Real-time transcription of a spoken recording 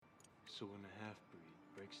So when a half-breed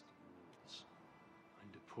breaks the rules, I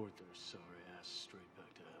deport their sorry ass straight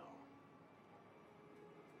back to hell.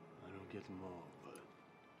 I don't get them all, but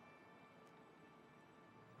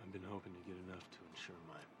I've been hoping to get enough to ensure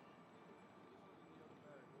my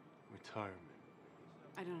retirement.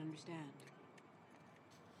 I don't understand.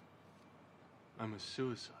 I'm a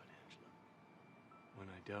suicide, Angela. When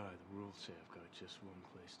I die, the rules say I've got just one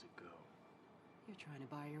place to go. You're trying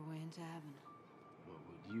to buy your way into heaven. What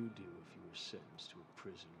would you do if you were sentenced to a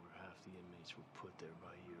prison where half the inmates were put there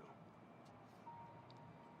by you?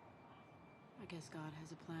 I guess God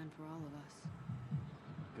has a plan for all of us.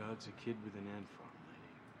 God's a kid with an ant farm,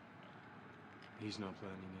 lady. He's not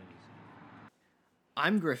planning anything.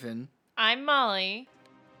 I'm Griffin. I'm Molly.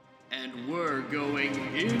 And we're going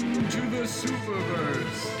into the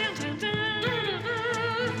Superverse. Dun, dun, dun.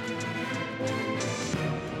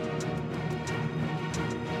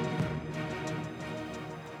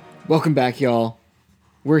 Welcome back, y'all.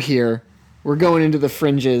 We're here. We're going into the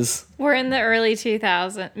fringes. We're in the early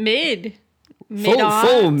 2000s. Mid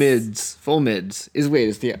Full mids. Full mids. Is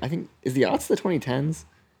the aughts the 2010s?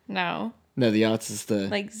 No. No, the aughts is the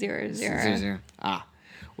Like 00. 00. Ah.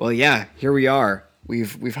 Well, yeah, here we are.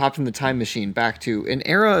 We've hopped in the time machine back to an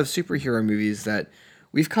era of superhero movies that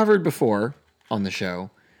we've covered before on the show.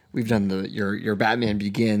 We've done your Batman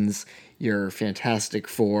Begins, your Fantastic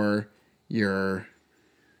Four, your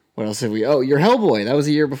what else have we? Oh, your Hellboy. That was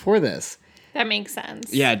a year before this. That makes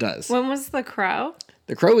sense. Yeah, it does. When was The Crow?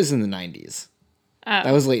 The Crow was in the 90s. Oh.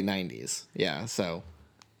 That was late 90s. Yeah, so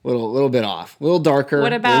little bit off. A little darker,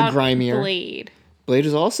 What a about little grimier. Blade? Blade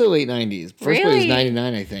was also late 90s. First Blade was Really?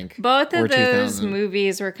 99, I think. Both or of those 2000.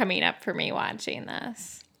 movies were coming up for me watching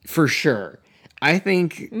this. For sure. I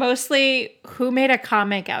think Mostly, who made a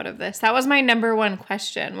comic out of this? That was my number one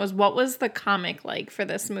question, was what was the comic like for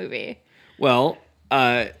this movie? well,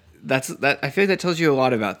 that's that. I feel like that tells you a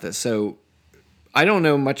lot about this. So, I don't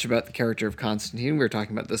know much about the character of Constantine. We were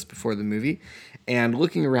talking about this before the movie, and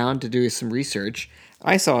looking around to do some research,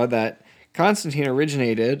 I saw that Constantine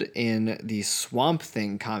originated in the Swamp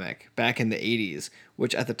Thing comic back in the 80s,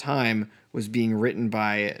 which at the time was being written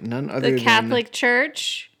by none other The Catholic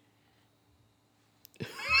Church?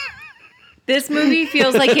 This movie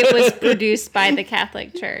feels like it was produced by the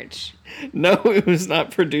Catholic Church. No, it was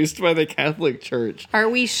not produced by the Catholic Church. Are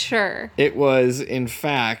we sure? It was, in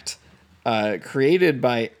fact, created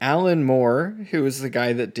by Alan Moore, who was the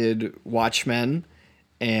guy that did Watchmen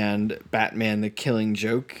and Batman the Killing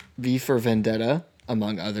Joke, V for Vendetta,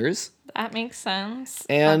 among others. That makes sense.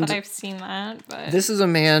 And Not that I've seen that, but This is a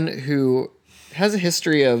man who has a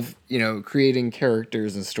history of, creating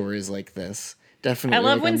characters and stories like this. Definitely. I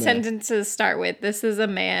love like when on the- sentences start with "This is a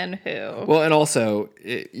man who." Well, and also,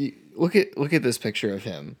 look at this picture of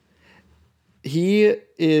him. He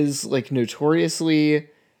is notoriously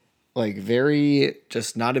very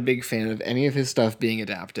just not a big fan of any of his stuff being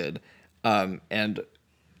adapted, and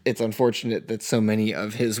it's unfortunate that so many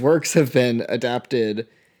of his works have been adapted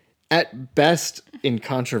at best in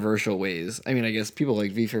controversial ways. I mean, I guess people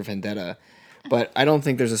like V for Vendetta, but I don't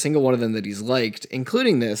think there's a single one of them that he's liked,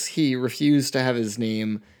 including this. He refused to have his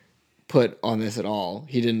name put on this at all.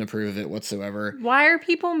 He didn't approve of it whatsoever. Why are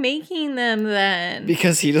people making them then?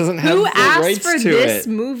 Because he doesn't have Who the asked rights for to this it.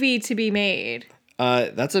 movie to be made?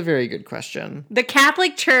 That's a very good question. The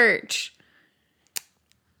Catholic Church.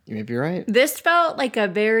 You may be right. This felt like a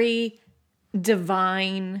very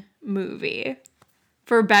divine movie,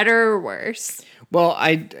 for better or worse. Well,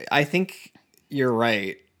 I think you're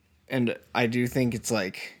right, and I do think it's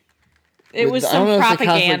It was I some don't know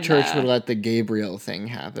propaganda. if the Catholic Church would let the Gabriel thing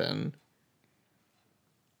happen.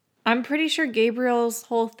 I'm pretty sure Gabriel's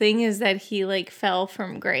whole thing is that he fell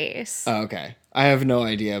from grace. Oh, okay. I have no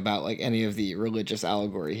idea about any of the religious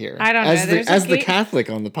allegory here. I don't know. As the Catholic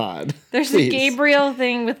on the pod. There's please. a Gabriel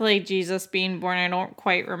thing with Jesus being born. I don't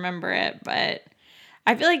quite remember it, but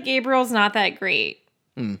I feel like Gabriel's not that great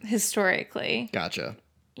historically. Gotcha.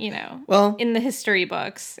 Well, in the history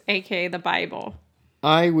books, aka the Bible.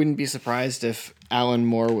 I wouldn't be surprised if Alan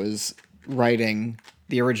Moore was writing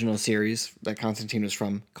the original series that Constantine was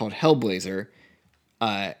from, called Hellblazer,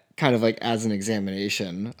 kind of as an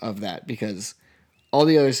examination of that, because all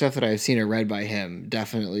the other stuff that I've seen or read by him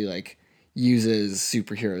definitely uses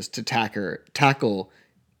superheroes to tackle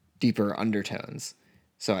deeper undertones.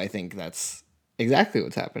 So I think that's exactly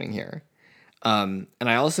what's happening here. And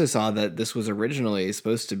I also saw that this was originally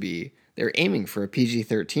supposed to be, they're aiming for a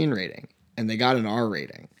PG-13 rating, and they got an R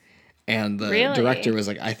rating. And the Really? director was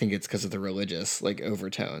I think it's because of the religious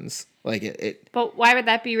overtones. But why would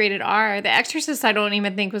that be rated R? The Exorcist I don't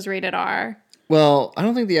even think was rated R. Well, I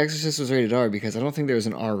don't think The Exorcist was rated R because I don't think there was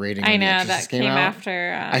an R rating. I when The know Exorcist that came out.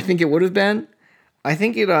 after. I think it would have been. I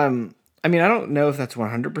think it. I mean, I don't know if that's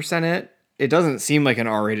 100% it. It doesn't seem like an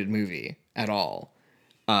R-rated movie at all.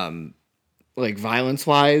 Like violence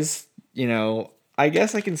wise, I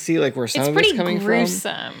guess I can see like where some it's of it's pretty coming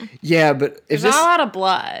gruesome. from. Yeah, but if There's not this, a lot of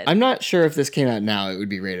blood. I'm not sure if this came out now, it would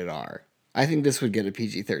be rated R. I think this would get a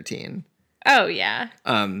PG-13. Oh yeah.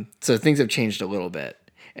 So things have changed a little bit.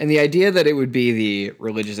 And the idea that it would be the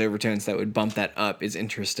religious overtones that would bump that up is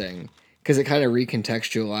interesting because it kind of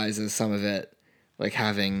recontextualizes some of it, like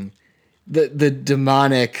having the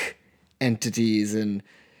demonic entities and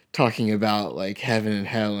talking about like heaven and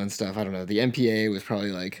hell and stuff. I don't know. The MPA was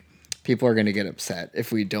probably like, people are going to get upset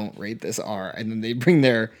if we don't rate this R, and then they bring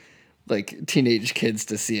their like teenage kids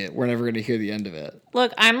to see it. We're never going to hear the end of it.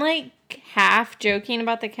 Look, I'm like half joking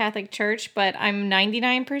about the Catholic Church, but I'm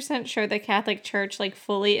 99% sure the Catholic Church like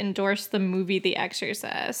fully endorsed the movie The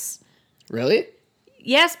Exorcist. Really?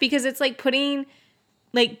 Yes, because it's like putting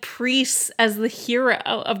like priests as the hero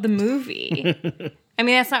of the movie. I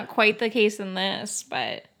mean, that's not quite the case in this,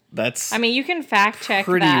 but That's I mean, you can fact check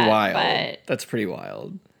pretty that, wild. but That's pretty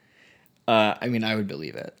wild. I mean, I would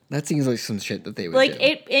believe it. That seems like some shit that they would like do.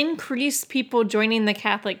 it increased people joining the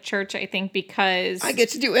Catholic Church, I think, because I get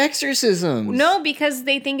to do exorcisms. no, because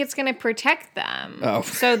they think it's going to protect them. Oh.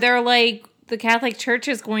 So they're like, the Catholic Church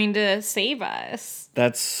is going to save us.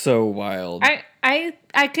 That's so wild.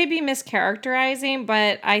 I could be mischaracterizing,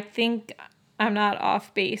 but I think I'm not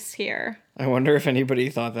off base here. I wonder if anybody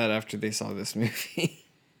thought that after they saw this movie.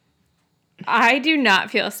 I do not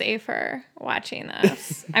feel safer watching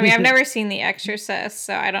this. I mean, I've never seen The Exorcist,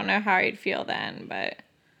 so I don't know how I'd feel then, but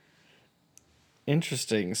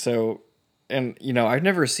Interesting. So, and I've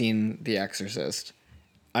never seen The Exorcist.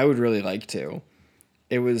 I would really like to.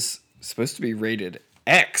 It was supposed to be rated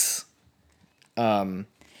X.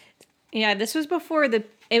 yeah, this was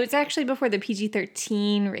it was actually before the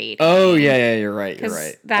PG-13 rating. Oh yeah, you're right. You're 'Cause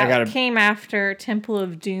right. that came after Temple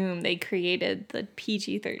of Doom. They created the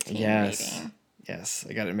PG-13 Yes. rating. Yes,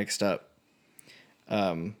 I got it mixed up.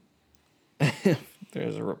 There's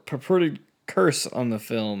a purported curse on the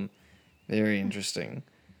film. Very interesting.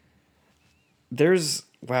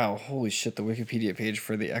 Wow, holy shit, the Wikipedia page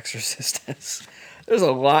for The Exorcist there's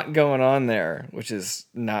a lot going on there, which is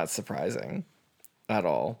not surprising at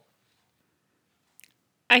all.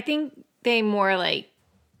 I think they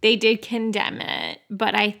did condemn it,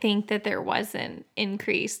 but I think that there was an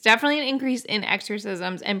increase, definitely an increase in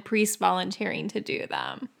exorcisms and priests volunteering to do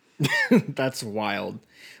them. That's wild.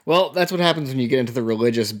 Well, that's what happens when you get into the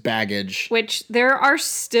religious baggage. Which there are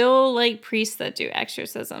still like priests that do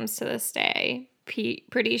exorcisms to this day.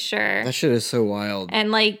 Pretty sure. That shit is so wild. And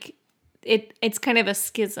like it's kind of a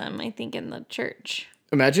schism, I think, in the church.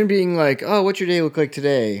 Imagine being like, oh, what's your day look like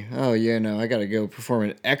today? Oh, yeah, no, I gotta go perform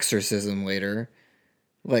an exorcism later.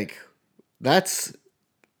 Like, that's...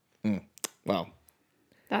 wow.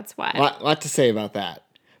 That's why. Lot to say about that.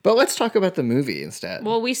 But let's talk about the movie instead.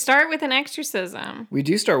 Well, we start with an exorcism. We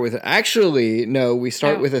do start with... Actually, no, we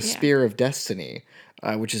start with a yeah. Spear of Destiny,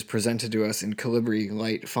 which is presented to us in Calibri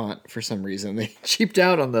Light font for some reason. They cheaped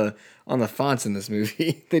out on the fonts in this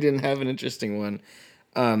movie. They didn't have an interesting one.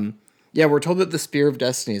 Yeah, we're told that the Spear of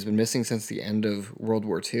Destiny has been missing since the end of World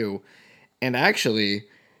War II. And actually,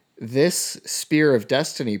 this Spear of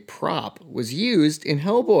Destiny prop was used in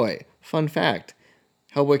Hellboy. Fun fact.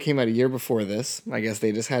 Hellboy came out a year before this. I guess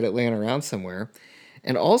they just had it laying around somewhere.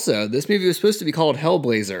 And also, this movie was supposed to be called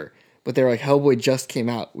Hellblazer, but they're like, Hellboy just came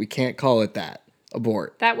out. We can't call it that.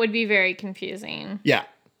 Abort. That would be very confusing. Yeah.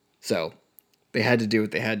 So, they had to do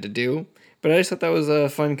what they had to do. But I just thought that was a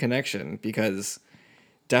fun connection because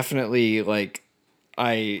definitely, like,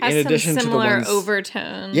 in addition to the ones,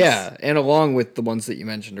 overtones. yeah, and along with the ones that you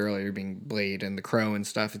mentioned earlier, being Blade and the Crow and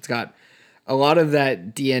stuff, it's got a lot of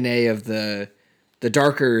that DNA of the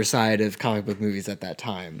darker side of comic book movies at that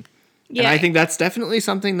time. Yeah, and I think that's definitely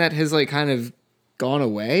something that has like kind of gone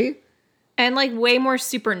away, and like way more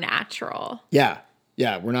supernatural. Yeah,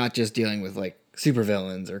 we're not just dealing with like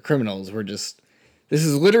supervillains or criminals. This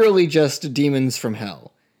is literally just demons from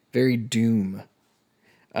hell. Very Doom.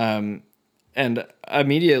 And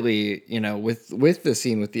immediately, with the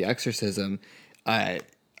scene with the exorcism, I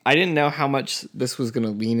didn't know how much this was going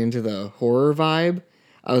to lean into the horror vibe.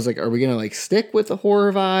 I was like, are we going to like stick with the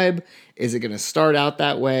horror vibe? Is it going to start out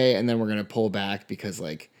that way? And then we're going to pull back because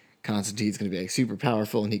like Constantine's going to be like super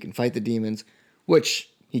powerful and he can fight the demons, which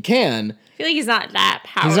he can. I feel like he's not that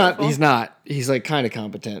powerful. He's not. He's like kind of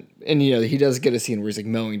competent. And he does get a scene where he's like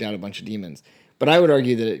mowing down a bunch of demons. But I would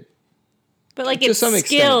argue that But like To it's some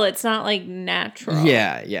skill, extent. it's not like natural.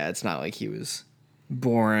 Yeah, it's not like he was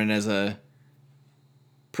born as a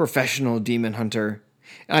professional demon hunter.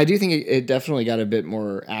 And I do think it definitely got a bit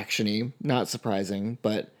more actiony, not surprising,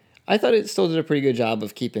 but I thought it still did a pretty good job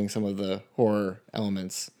of keeping some of the horror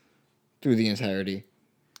elements through the entirety.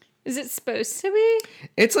 Is it supposed to be?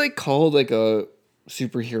 It's like called like a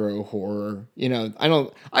superhero horror. You know,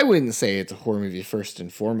 I wouldn't say it's a horror movie first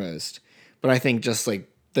and foremost, but I think just like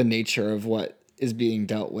the nature of what is being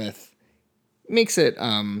dealt with makes it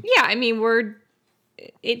Yeah, I mean,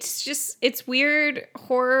 it's weird.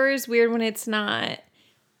 Horror is weird when it's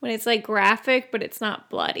like graphic, but it's not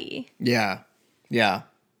bloody. Yeah. I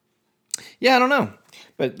don't know,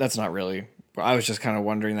 but that's not really. I was just kind of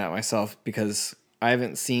wondering that myself because I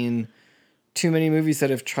haven't seen too many movies that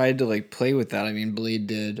have tried to like play with that. I mean, Blade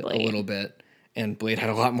did a little bit, and Blade had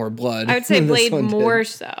a lot more blood. I would say than this Blade one did. more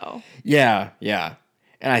so. Yeah,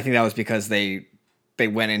 and I think that was because they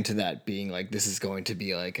went into that being like this is going to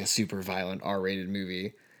be like a super violent R-rated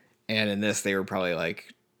movie, and in this they were probably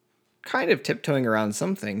like kind of tiptoeing around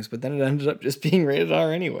some things, but then it ended up just being rated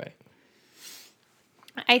R anyway.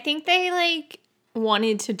 I think they like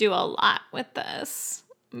wanted to do a lot with this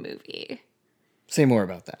movie. Say more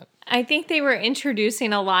about that. I think they were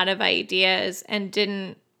introducing a lot of ideas and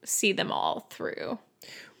didn't see them all through.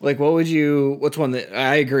 Like, what's one that,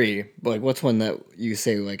 I agree, but like, what's one that you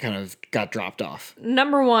say, like, kind of got dropped off?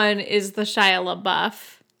 Number one is the Shia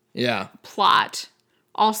LaBeouf Yeah. plot.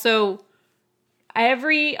 Also,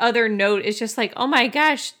 every other note is just like, oh my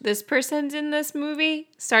gosh, this person's in this movie.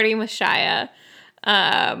 Starting with Shia.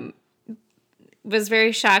 Was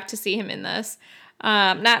very shocked to see him in this.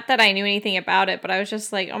 Not that I knew anything about it, but I was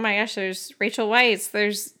just like, oh my gosh, there's Rachel Weisz,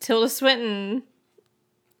 there's Tilda Swinton,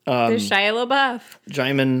 there's Shia LaBeouf.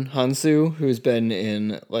 Jaimin Hansu, who's been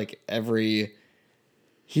in, like,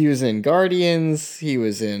 he was in Guardians, he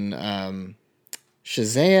was in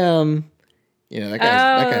Shazam. You know, that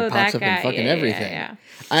guy pops up in fucking everything. Yeah.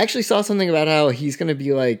 I actually saw something about how he's going to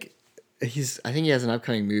be like, I think he has an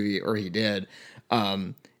upcoming movie, or he did.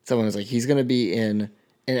 Someone was like, he's going to be in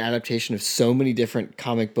an adaptation of so many different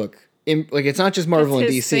comic book, like it's not just Marvel and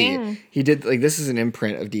That's his DC. thing. He did, like, this is an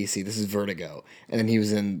imprint of DC. This is Vertigo. And then he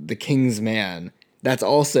was in The King's Man. That's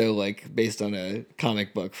also, like, based on a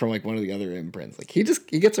comic book from, like, one of the other imprints. Like, he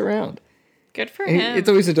gets around. Good for And him. it's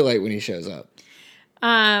always a delight when he shows up.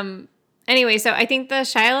 Anyway, so I think the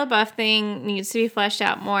Shia LaBeouf thing needs to be fleshed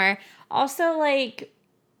out more. Also, like,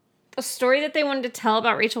 the story that they wanted to tell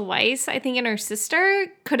about Rachel Weisz, I think, and her sister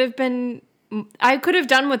I could have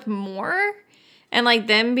done with more. And, like,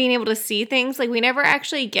 them being able to see things. Like, we never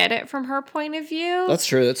actually get it from her point of view. That's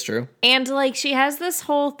true. And, like, she has this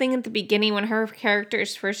whole thing at the beginning when her character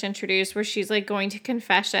is first introduced where she's, like, going to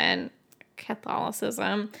confession,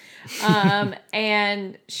 Catholicism.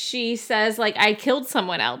 And she says, like, I killed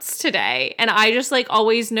someone else today. And I just, like,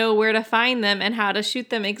 always know where to find them and how to shoot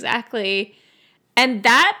them exactly. And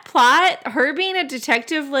that plot, her being a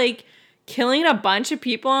detective, like, killing a bunch of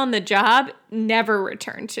people on the job, never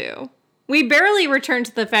returned to. We barely returned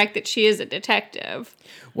to the fact that she is a detective.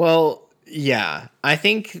 Well, yeah. I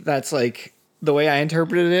think that's, like, the way I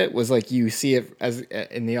interpreted it was, like, you see it as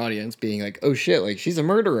in the audience being like, oh shit, like, she's a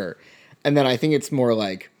murderer. And then I think it's more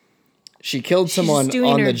like she killed someone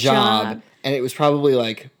doing on her the job, job. and it was probably,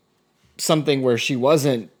 like, something where she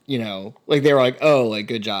wasn't, you know, like, they were like, oh, like,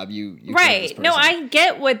 good job, you killed this Right. person. No, I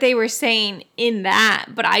get what they were saying in that,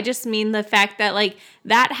 but I just mean the fact that, like,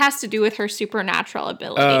 that has to do with her supernatural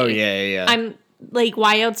ability. Oh, yeah. I'm like,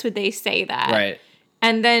 why else would they say that? Right.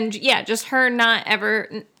 And then, yeah, just her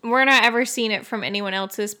we're not ever seeing it from anyone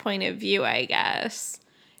else's point of view, I guess,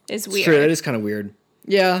 is weird. It's true, that is kind of weird.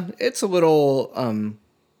 Yeah, it's a little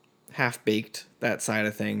half-baked, that side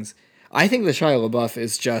of things. I think the Shia LaBeouf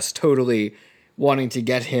is just totally wanting to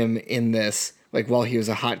get him in this, like, while he was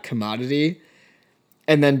a hot commodity,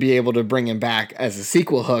 and then be able to bring him back as a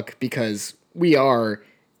sequel hook, because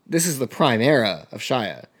this is the prime era of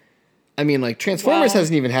Shia. I mean, like, Transformers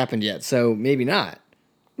hasn't even happened yet, so maybe not.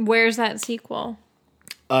 Where's that sequel?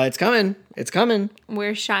 It's coming.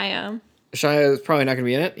 Where's Shia? Shia is probably not going to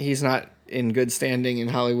be in it. He's not in good standing in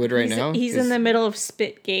Hollywood right now. He's in the middle of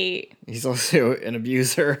Spitgate. He's also an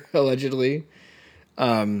abuser, allegedly.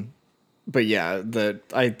 But yeah,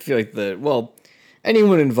 I feel like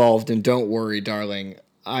anyone involved in Don't Worry, Darling,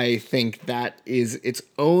 I think that is its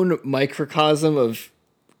own microcosm of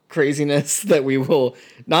craziness that we will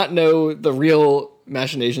not know the real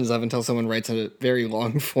machinations of until someone writes a very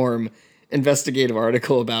long form investigative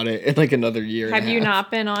article about it in like another year. Have you not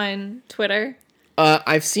been on Twitter?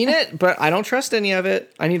 I've seen it, but I don't trust any of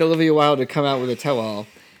it. I need Olivia Wilde to come out with a tell-all.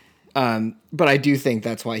 But I do think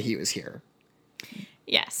that's why he was here.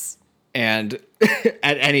 Yes. And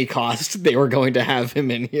at any cost, they were going to have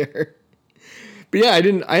him in here. But yeah,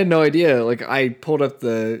 I had no idea. Like, I pulled up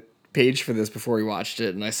the page for this before we watched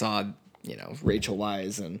it, and I saw, Rachel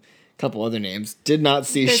Weisz and a couple other names. Did not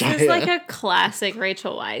see This Shia. is like a classic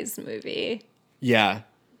Rachel Weisz movie. Yeah,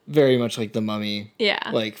 very much like The Mummy.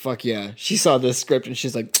 Yeah. Like, fuck yeah. She saw this script and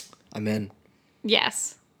she's like, I'm in.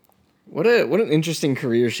 Yes. What an interesting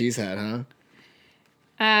career she's had, huh?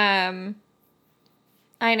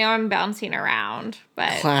 I know I'm bouncing around,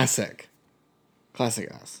 but Classic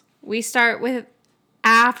us. we start with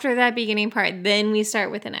after that beginning part, then we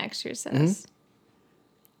start with An Exorcist,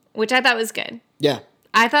 which I thought was good. Yeah.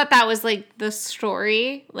 I thought that was like the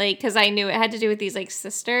story, like, because I knew it had to do with these like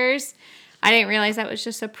sisters. I didn't realize that was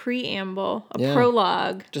just a preamble, a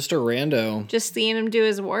prologue. Just a rando. Just seeing him do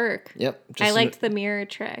his work. Yep. I liked the mirror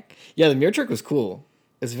trick. Yeah, the mirror trick was cool.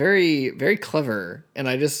 It's very, very clever. And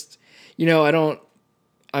I just,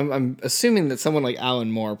 I'm assuming that someone like Alan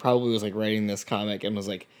Moore probably was like writing this comic and was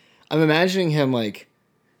like, I'm imagining him like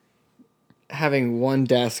having one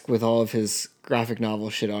desk with all of his graphic novel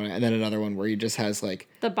shit on it, and then another one where he just has like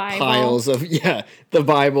The Bible. piles of the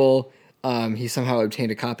Bible. He somehow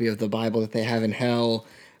obtained a copy of the Bible that they have in hell.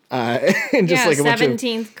 And just like a bunch of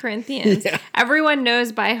 17th Corinthians. Yeah. Everyone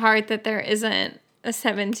knows by heart that there isn't a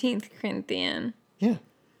 17th Corinthian yeah,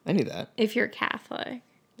 I knew that. if you're Catholic.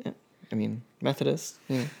 Yeah, I mean Methodist.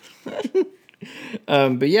 Yeah.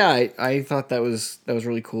 But yeah, I thought that was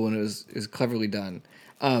really cool, and it was cleverly done.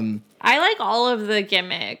 I like all of the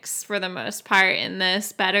gimmicks for the most part in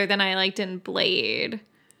this better than I liked in Blade.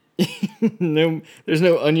 No, there's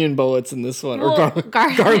no onion bullets in this one, Well, or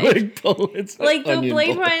garlic bullets. Like the onion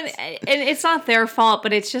Blade bullets. one, and it's not their fault,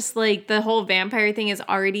 but it's just like the whole vampire thing is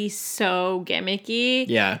already so gimmicky.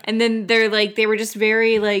 Yeah. And then they were just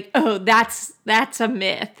very like, oh, that's a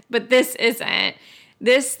myth, but this isn't.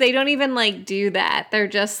 This, they don't even like do that. They're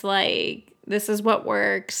just like, this is what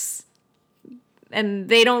works. And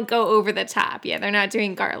they don't go over the top. Yeah, they're not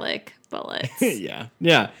doing garlic bullets. Yeah.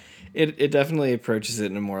 It definitely approaches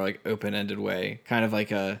it in a more like open-ended way, kind of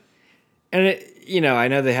like and it, I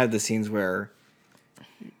know they had the scenes where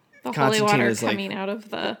The holy Constantine water is, like, coming out of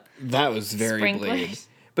the that was very sprinklers. Blade.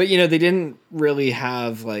 But they didn't really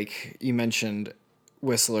have, like, you mentioned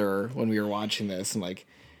Whistler when we were watching this, and like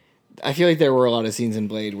I feel like there were a lot of scenes in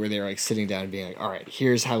Blade where they were like sitting down and being like, all right,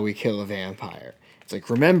 here's how we kill a vampire. It's like,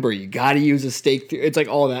 remember, you got to use a stake. It's like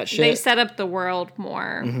all that shit. They set up the world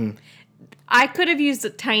more. Mm-hmm. I could have used a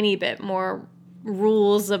tiny bit more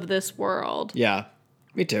rules of this world. Yeah,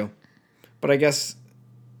 me too. But I guess,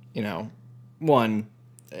 one,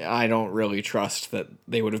 I don't really trust that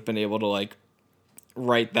they would have been able to like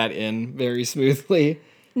write that in very smoothly.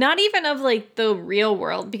 Not even of like the real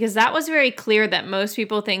world, because that was very clear that most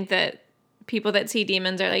people think that people that see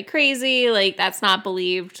demons are like crazy, like that's not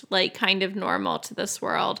believed, like kind of normal to this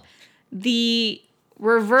world. The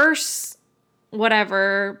reverse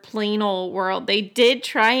whatever plain old world, they did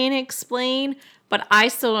try and explain, but I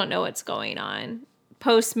still don't know what's going on.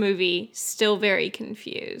 Post movie, still very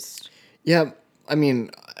confused. Yeah, I mean,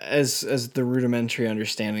 as the rudimentary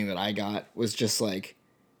understanding that I got was just like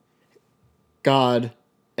God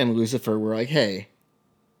and Lucifer were like, hey,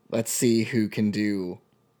 let's see who can do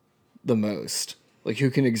the most. Like, who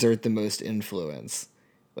can exert the most influence.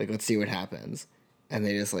 Like, let's see what happens. And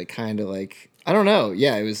they just, like, kind of, like, I don't know.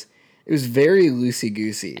 Yeah, it was very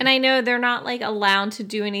loosey-goosey. And I know they're not, like, allowed to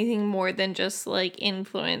do anything more than just, like,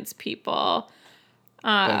 influence people.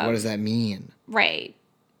 Like, what does that mean? Right.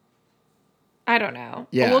 I don't know.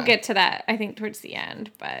 Yeah. We'll get to that, I think, towards the end.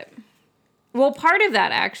 But, well, part of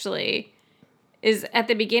that, actually, is at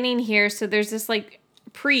the beginning here. So there's this, like,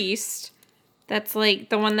 priest that's, like,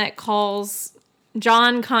 the one that calls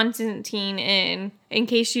John Constantine in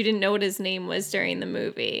case you didn't know what his name was during the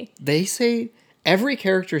movie. They say... Every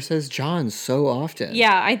character says John so often.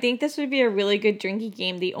 Yeah, I think this would be a really good drinking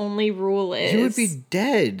game. The only rule is... He would be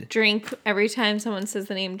dead. Drink every time someone says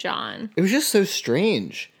the name John. It was just so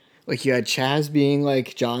strange. Like, you had Chaz being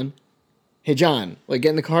like, John. Hey, John. Like, get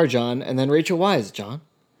in the car, John. And then Rachel Weisz. John.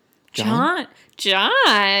 John.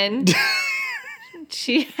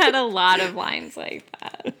 She had a lot of lines like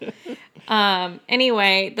that.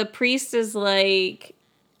 Anyway, the priest is like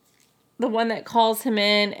the one that calls him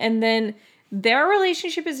in, and then their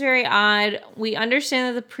relationship is very odd. We understand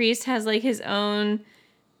that the priest has like his own,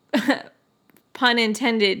 pun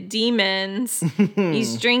intended, demons.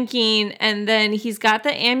 He's drinking, and then he's got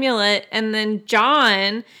the amulet, and then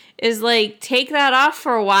John is like, take that off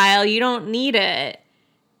for a while. You don't need it.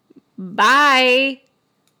 Bye.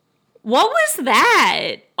 What was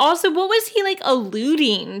that? Also, what was he like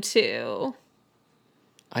alluding to?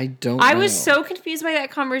 I don't I know. was so confused by that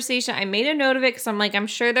conversation. I made a note of it because I'm like, I'm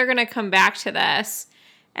sure they're going to come back to this.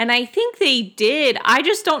 And I think they did. I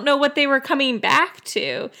just don't know what they were coming back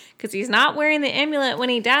to because he's not wearing the amulet when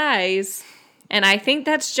he dies. And I think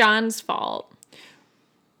that's John's fault.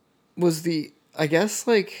 I guess,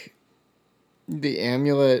 like, the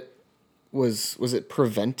amulet, was it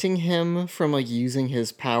preventing him from, like, using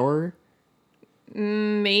his power?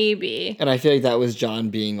 Maybe. And I feel like that was John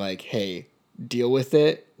being like, hey, deal with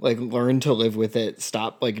it. Like, learn to live with it.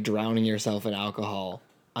 Stop, like, drowning yourself in alcohol.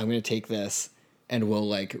 I'm going to take this, and we'll,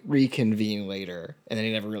 like, reconvene later. And then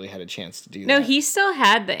he never really had a chance to do that. No, he still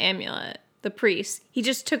had the amulet, the priest. He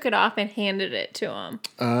just took it off and handed it to him.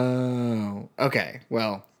 Oh, okay.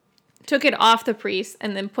 Well, Took it off the priest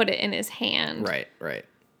and then put it in his hand. right.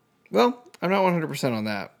 Well, I'm not 100% on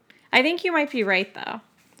that. I think you might be right, though.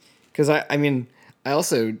 Because, I mean, I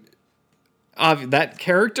also... that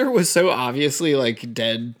character was so obviously, like,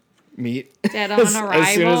 dead meat. Dead on arrival.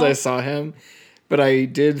 As soon as I saw him. But I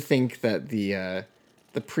did think that the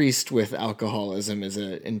priest with alcoholism is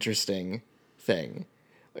an interesting thing.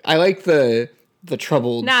 I like the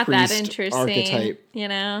troubled Not that priest interesting. archetype. You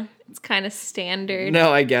know, it's kind of standard.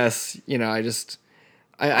 No, I guess, you know, I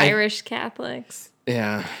Irish Catholics.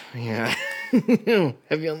 Yeah.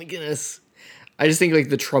 Heavy on the Guinness. I just think, like,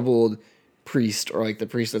 the priest, or, like, the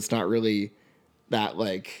priest that's not really that,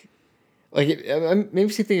 like it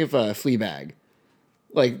makes me think of Fleabag.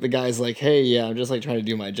 Like, the guy's like, hey, yeah, I'm just, like, trying to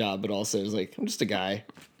do my job, but also is like, I'm just a guy.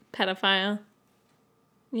 Pedophile.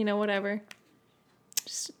 You know, whatever.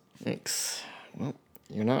 Thanks. Well,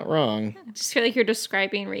 you're not wrong. I just feel like you're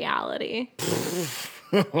describing reality.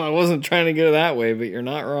 I wasn't trying to go that way, but you're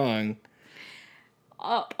not wrong.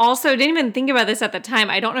 Also, didn't even think about this at the time.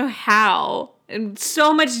 I don't know how. And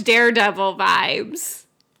so much Daredevil vibes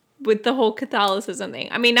with the whole Catholicism thing.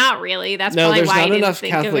 I mean, not really. That's probably why I didn't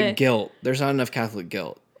think of it. There's not enough Catholic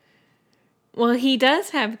guilt. Well, he does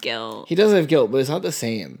have guilt. He does have guilt, but it's not the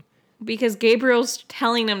same. Because Gabriel's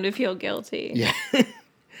telling him to feel guilty. Yeah.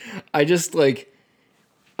 I just, like,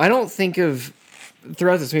 I don't think of,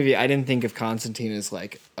 throughout this movie, I didn't think of Constantine as,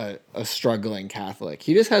 like, a struggling Catholic.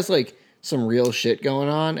 He just has, like, some real shit going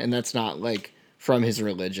on, and that's not, like, from his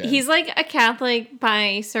religion. He's like a Catholic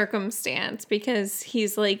by circumstance because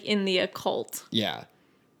he's like in the occult. Yeah.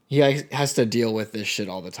 He has to deal with this shit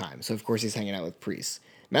all the time. So, of course, he's hanging out with priests.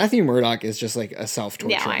 Matthew Murdock is just like a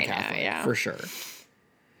self-torturing Catholic, for sure.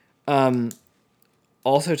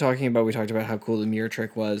 Also we talked about how cool the mirror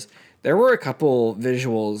trick was. There were a couple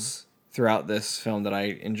visuals throughout this film that I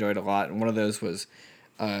enjoyed a lot. And one of those was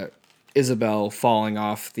Isabel falling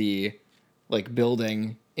off the, like,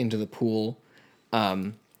 building into the pool.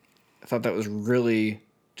 I thought that was really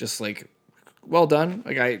just, like, well done.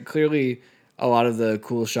 Like, clearly a lot of the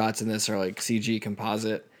cool shots in this are, like, CG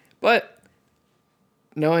composite. But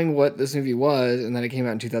knowing what this movie was, and then it came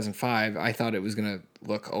out in 2005, I thought it was going to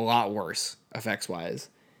look a lot worse effects-wise.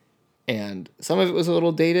 And some of it was a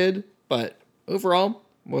little dated, but overall,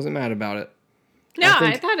 wasn't mad about it. No,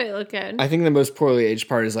 I thought it looked good. I think the most poorly aged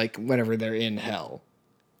part is, like, whenever they're in hell.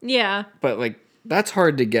 Yeah. But, like, that's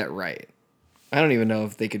hard to get right. I don't even know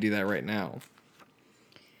if they could do that right now.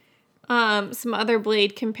 Some other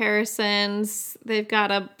Blade comparisons. They've got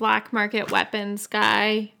a black market weapons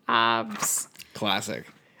guy. Classic.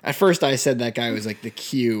 At first I said that guy was, like, the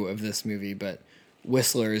Q of this movie, but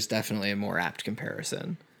Whistler is definitely a more apt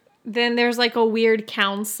comparison. Then there's, like, a weird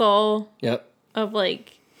council. Yep. Of,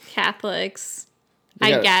 like, Catholics.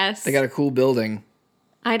 I guess. They got a cool building.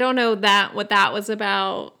 I don't know what that was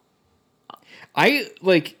about. I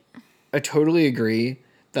totally agree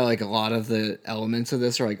that, like, a lot of the elements of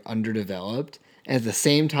this are, like, underdeveloped. And at the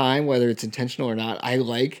same time, whether it's intentional or not, I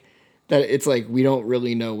like that it's, like, we don't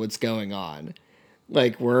really know what's going on.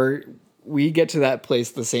 Like, we get to that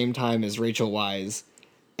place the same time as Rachel Weisz,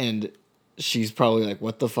 and she's probably like,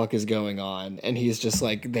 what the fuck is going on? And he's just,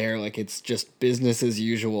 like, there, like, it's just business as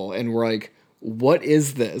usual. And we're like, what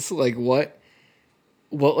is this? Like, what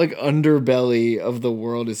like, underbelly of the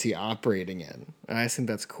world is he operating in? And I think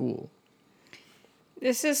that's cool.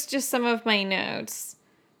 This is just some of my notes.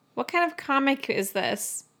 What kind of comic is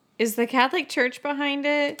this? Is the Catholic Church behind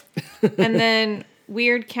it? And then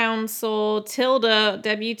Weird Council, Tilda,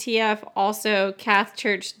 WTF, also Catholic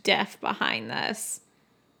Church Deaf behind this.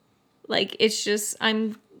 Like, it's just,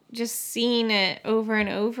 I'm just seeing it over and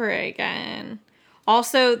over again.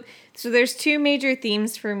 Also, so there's two major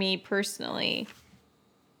themes for me personally.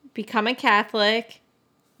 Become a Catholic,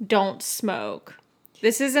 don't smoke.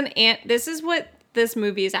 This is what this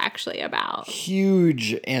movie is actually about.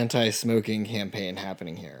 Huge anti-smoking campaign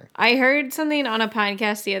happening here. I heard something on a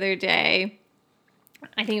podcast the other day.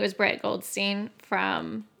 I think it was Brett Goldstein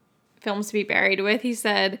from Films to Be Buried With. He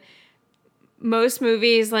said most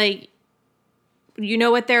movies, like, you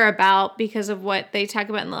know what they're about because of what they talk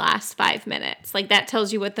about in the last 5 minutes. Like, that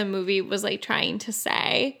tells you what the movie was, like, trying to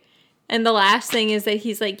say. And the last thing is that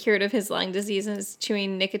he's, like, cured of his lung disease and is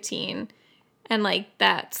chewing nicotine. And, like,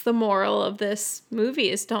 that's the moral of this movie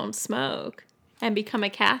is don't smoke and become a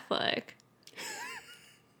Catholic.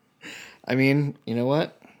 I mean, you know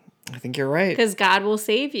what? I think you're right. Because God will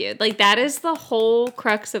save you. Like, that is the whole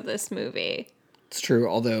crux of this movie. It's true,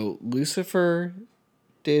 although Lucifer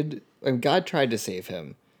did... God tried to save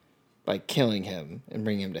him by killing him and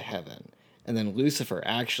bringing him to heaven. And then Lucifer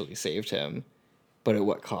actually saved him, but at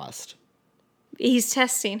what cost? He's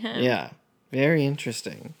testing him. Yeah, very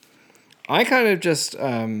interesting. I kind of just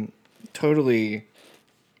totally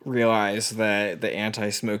realized that the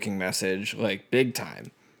anti-smoking message, like, big time.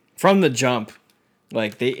 From the jump,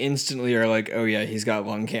 like, they instantly are like, oh yeah, he's got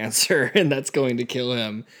lung cancer, and that's going to kill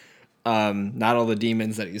him. Not all the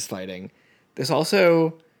demons that he's fighting. This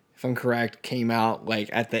also... if I'm correct, came out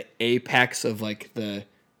like at the apex of like the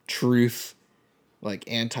truth, like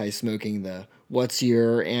anti-smoking, the what's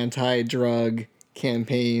your anti-drug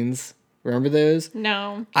campaigns. Remember those?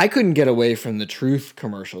 No. I couldn't get away from the truth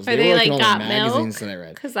commercials. Are they were in like all Got the magazines Milk? that I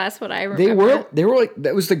read. Because that's what I remember. They were like,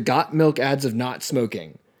 that was the Got Milk ads of not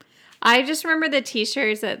smoking. I just remember the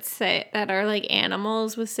t-shirts that are like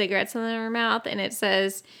animals with cigarettes in their mouth, and it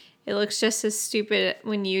says, it looks just as stupid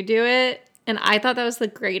when you do it. And I thought that was the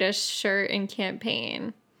greatest shirt and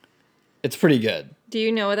campaign. It's pretty good. Do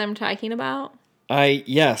you know what I'm talking about?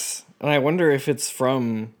 Yes. And I wonder if it's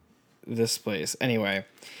from this place. Anyway,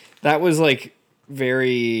 that was like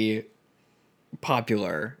very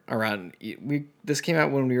popular around. This came out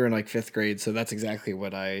when we were in like 5th grade, so that's exactly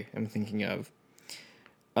what I am thinking of.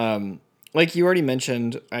 Like you already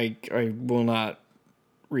mentioned, I will not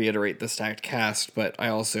reiterate the stacked cast, but I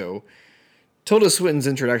also... Tilda Swinton's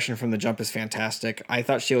introduction from the jump is fantastic. I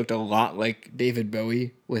thought she looked a lot like David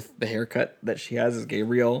Bowie with the haircut that she has as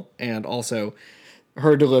Gabriel, and also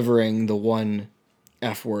her delivering the one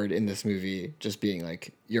F word in this movie, just being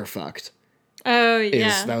like, you're fucked. Oh,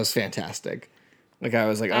 yeah. That was fantastic. Like, I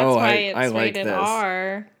was like, That's why I like rated this.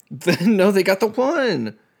 R. No, they got the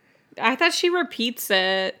one. I thought she repeats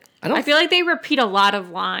it. I feel like they repeat a lot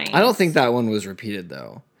of lines. I don't think that one was repeated,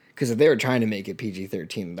 though. Because if they were trying to make it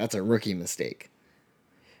PG-13, that's a rookie mistake.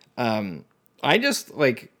 Honestly,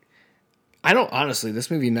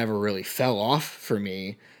 this movie never really fell off for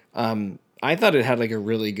me. I thought it had like a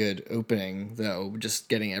really good opening, though, just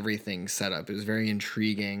getting everything set up. It was very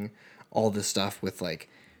intriguing. All the stuff with like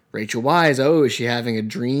Rachel Weisz. Oh, is she having a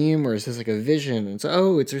dream or is this like a vision? And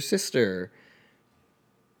so, it's her sister.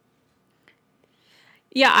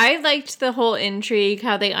 Yeah, I liked the whole intrigue,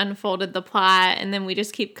 how they unfolded the plot, and then we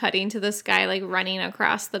just keep cutting to this guy like running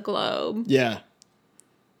across the globe. Yeah.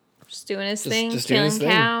 Just doing his thing, just doing his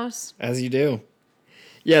killing thing. cows. As you do.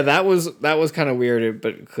 Yeah, that was kind of weird,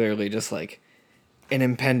 but clearly just like an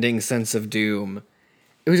impending sense of doom.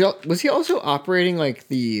 Was he also operating like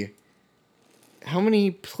how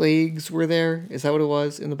many plagues were there? Is that what it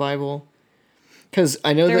was in the Bible? Because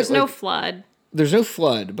I know There's that no flood. There's no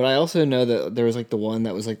flood, but I also know that there was like the one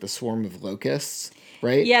that was like the swarm of locusts,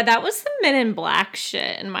 right? Yeah, that was the Men in Black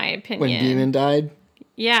shit, in my opinion. When Demon died?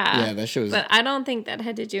 Yeah. Yeah, that shit was... But I don't think that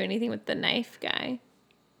had to do anything with the knife guy.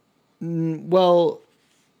 Well,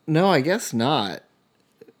 no, I guess not.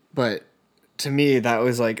 But to me, that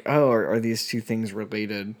was like, oh, are these two things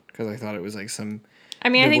related? Because I thought it was like some... I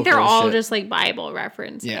mean, I think they're biblical all shit. just like Bible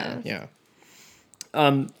references. Yeah.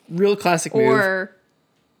 Real classic move. Or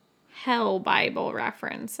Hell Bible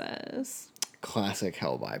references. Classic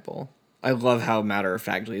Hell Bible. I love how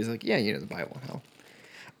matter-of-factly he's like, yeah, you know the Bible,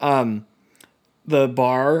 hell. The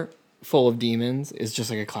bar full of demons is just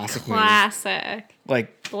like a classic move. Classic.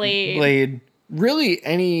 Like Blade. Really,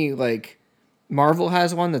 any like Marvel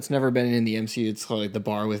has one that's never been in the MCU. It's called like the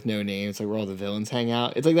bar with no name. It's like where all the villains hang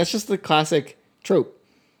out. It's like that's just the classic trope.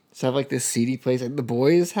 To have like this seedy place. Like the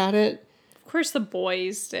Boys had it. Of course, the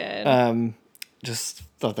Boys did. Just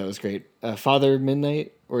thought that was great. Father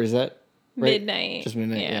Midnight, or is that right? Midnight? Just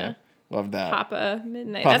Midnight. Yeah, love that. Papa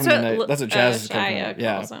Midnight. Papa That's Midnight. That's what Jazz is coming Shia from.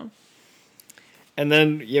 Yeah. calls him. And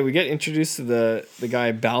then we get introduced to the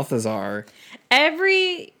guy Balthazar.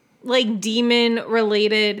 Every like demon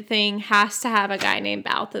related thing has to have a guy named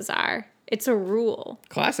Balthazar. It's a rule.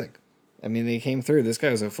 Classic. I mean, they came through. This guy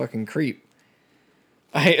was a fucking creep.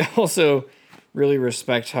 I also really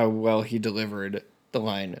respect how well he delivered the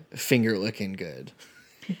line "finger licking good."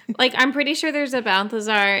 Like, I'm pretty sure there's a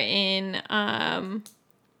Balthazar in,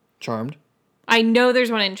 Charmed. I know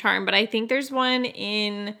there's one in Charm, but I think there's one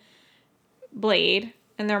in Blade,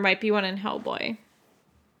 and there might be one in Hellboy.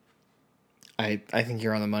 I think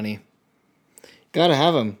you're on the money. Gotta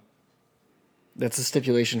have them. That's a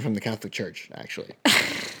stipulation from the Catholic Church, actually.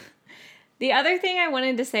 The other thing I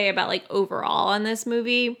wanted to say about, like, overall on this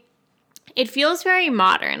movie, it feels very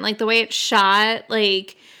modern. Like, the way it's shot,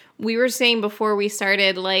 like, we were saying before we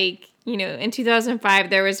started, like, you know, in 2005,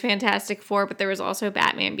 there was Fantastic Four, but there was also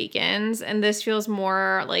Batman Begins. And this feels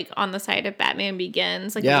more, like, on the side of Batman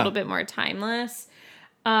Begins, like, a little bit more timeless.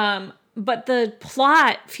 But the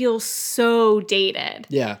plot feels so dated.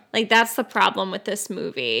 Yeah. Like, that's the problem with this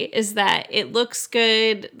movie, is that it looks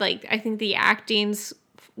good. Like, I think the acting's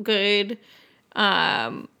good.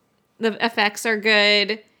 The effects are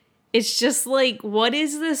good. It's just like, what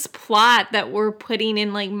is this plot that we're putting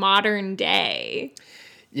in, like, modern day?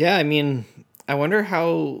 Yeah, I mean, I wonder how,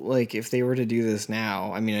 like, if they were to do this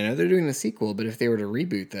now, I mean, I know they're doing the sequel, but if they were to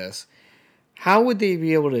reboot this, how would they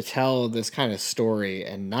be able to tell this kind of story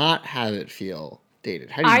and not have it feel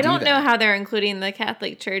dated? How do you I do don't that? know how they're including the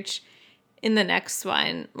Catholic Church in the next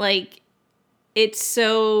one. Like, it's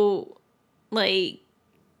so, like,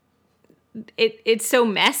 it's so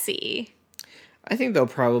messy. I think they'll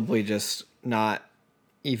probably just not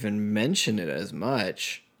even mention it as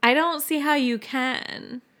much. I don't see how you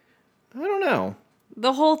can. I don't know.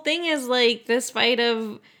 The whole thing is, like, this fight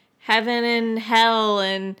of heaven and hell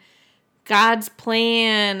and God's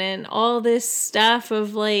plan and all this stuff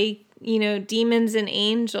of, like, you know, demons and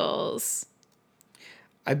angels.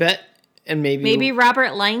 I bet, and maybe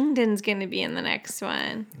Robert Langdon's going to be in the next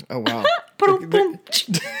one. Oh, wow.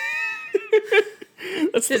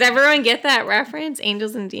 Did everyone get that reference?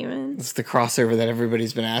 Angels and demons? It's the crossover that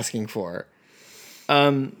everybody's been asking for.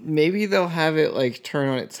 Maybe they'll have it, like, turn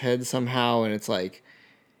on its head somehow, and it's like,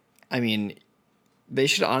 I mean, they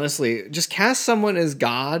should honestly just cast someone as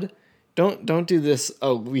God. Don't do this,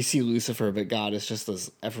 oh, we see Lucifer, but God is just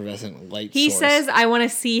this effervescent light He source. says, I want to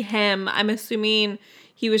see him. I'm assuming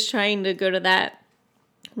he was trying to go to that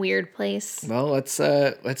weird place. Well, let's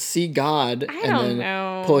see God I and don't then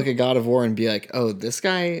know. pull like a God of War and be like, oh, this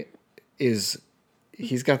guy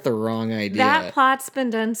he's got the wrong idea. That plot's been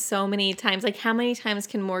done so many times. Like, how many times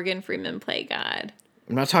can Morgan Freeman play God?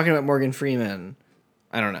 I'm not talking about Morgan Freeman.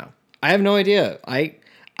 I don't know. I have no idea.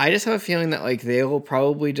 I just have a feeling that, like, they will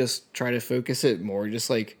probably just try to focus it more just,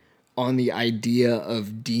 like, on the idea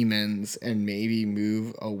of demons and maybe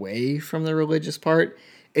move away from the religious part.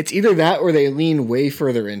 It's either that or they lean way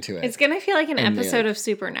further into it. It's going to feel like an episode of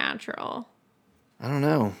Supernatural. I don't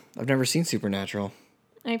know. I've never seen Supernatural.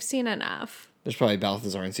 I've seen enough. There's probably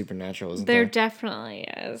Balthazar in Supernatural, isn't there? There definitely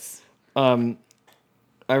is. I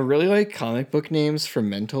really like comic book names for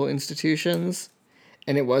mental institutions.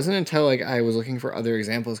 And it wasn't until, like, I was looking for other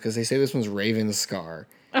examples because they say this one's Ravenscar.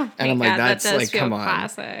 Oh, and I'm like, that's that like, come on.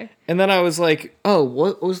 Classic. And then I was like, oh,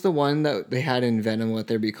 what was the one that they had in Venom, Let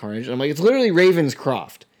There Be Carnage? And I'm like, it's literally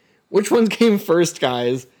Ravenscroft. Which one came first,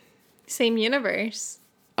 guys? Same universe.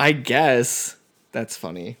 I guess. That's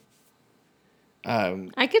funny.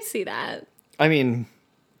 I could see that. I mean,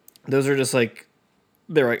 those are just like,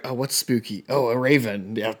 they're like, oh, what's spooky? Oh, a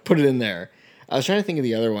raven. Yeah, put it in there. I was trying to think of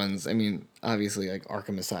the other ones. I mean, obviously, like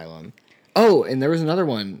Arkham Asylum. Oh, and there was another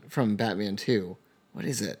one from Batman 2. What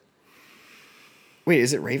is it? Wait,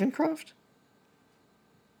 is it Ravencroft?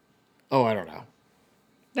 Oh, I don't know.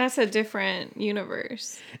 That's a different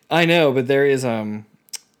universe. I know, but there is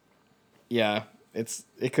yeah,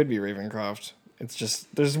 it could be Ravencroft. It's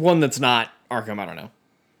just there's one that's not Arkham, I don't know.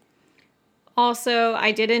 Also,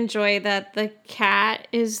 I did enjoy that the cat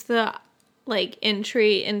is the, like,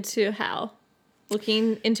 entry into hell.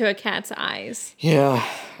 Looking into a cat's eyes. Yeah,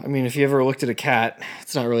 I mean, if you ever looked at a cat,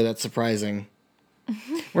 it's not really that surprising.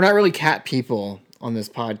 We're not really cat people on this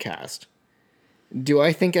podcast. Do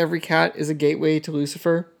I think every cat is a gateway to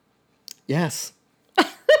Lucifer? Yes.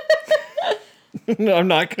 No, I'm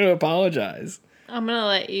not going to apologize. I'm going to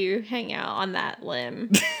let you hang out on that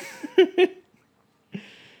limb.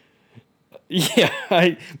 Yeah,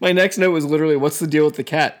 my next note was literally, what's the deal with the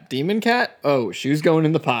cat? Demon cat? Oh, shoes going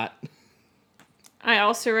in the pot. I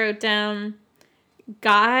also wrote down,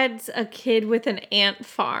 God's a kid with an ant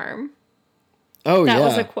farm. Oh, yeah. That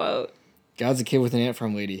was a quote. God's a kid with an ant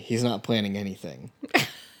farm, lady. He's not planning anything.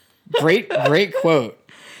 Great quote.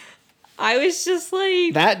 I was just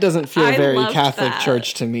like... That doesn't feel very Catholic that.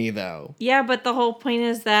 Church to me, though. Yeah, but the whole point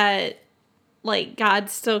is that like God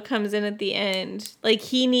still comes in at the end. Like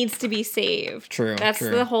he needs to be saved. True, That's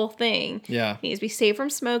true. the whole thing. Yeah. He needs to be saved from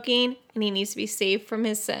smoking, and he needs to be saved from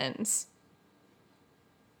his sins.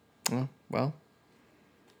 Oh, well,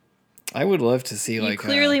 I would love to see You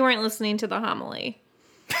clearly weren't listening to the homily.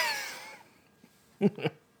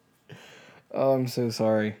 Oh, I'm so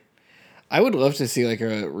sorry. I would love to see like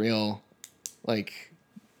a real, like,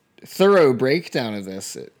 thorough breakdown of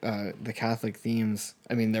this. The Catholic themes.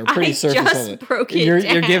 I mean, they're pretty surface just level. broke it You're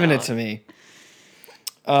giving it down. to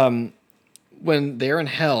me. When they're in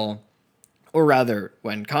hell, or rather,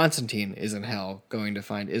 when Constantine is in hell, going to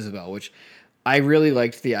find Isabel, which I really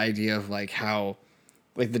liked the idea of like how,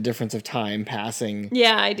 like the difference of time passing.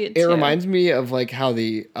 Yeah, I did It too. reminds me of like how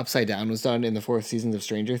the Upside Down was done in the 4th season of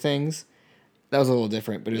Stranger Things. That was a little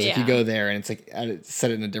different, but it was like you Yeah. go there and it's like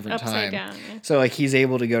set it in a different Upside time. down, yeah. So like he's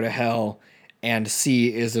able to go to hell and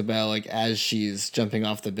see Isabel like as she's jumping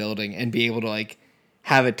off the building and be able to like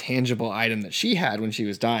have a tangible item that she had when she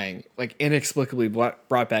was dying, like inexplicably brought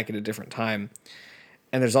back at a different time.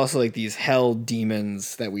 And there's also like these hell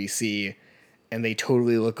demons that we see, and they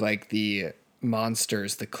totally look like the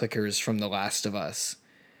monsters, the clickers from The Last of Us.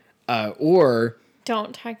 Or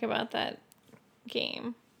Don't talk about that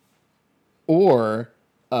game.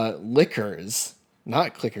 lickers,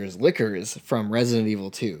 not clickers, lickers from Resident Evil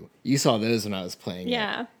 2. You saw those when I was playing it.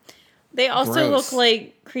 Yeah. They also Gross. look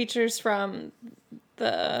like creatures from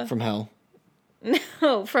the From hell.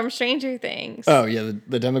 from Stranger Things. Oh, yeah,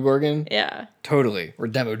 the Demogorgon? Yeah. Totally. Or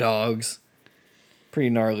Demo Dogs. Pretty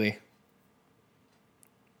gnarly.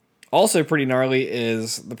 Also pretty gnarly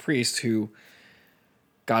is the priest who,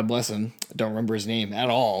 God bless him, I don't remember his name at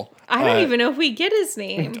all. I don't even know if we get his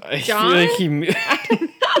name. I John? feel like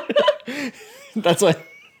he... That's why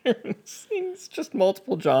it's just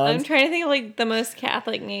multiple Johns. I'm trying to think of like the most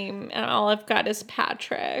Catholic name, and all I've got is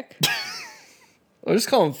Patrick. I'll just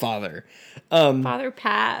call him Father. Father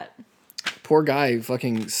Pat. Poor guy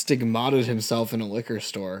fucking stigmatted himself in a liquor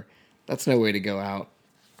store. That's no way to go out.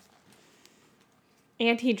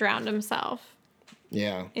 And he drowned himself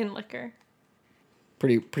Yeah. in liquor.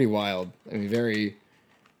 Pretty wild. I mean, very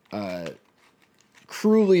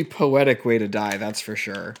cruelly poetic way to die, that's for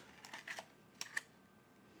sure.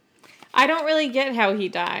 I don't really get how he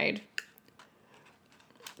died.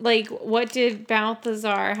 Like, what did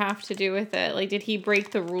Balthazar have to do with it? Like, did he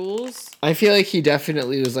break the rules? I feel like he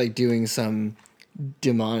definitely was like doing some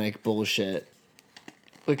demonic bullshit.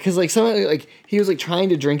 Because like somebody like he was like trying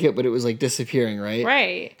to drink it, but it was like disappearing, right?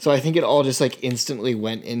 Right. So I think it all just like instantly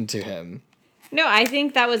went into him. No, I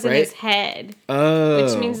think that was in Right? his head. Oh.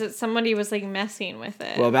 Which means that somebody was like messing with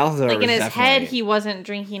it. Well, Balthazar like in was his head, definitely- he wasn't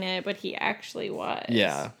drinking it, but he actually was.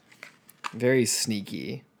 Yeah. Very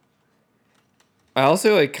sneaky. I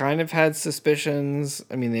also like kind of had suspicions.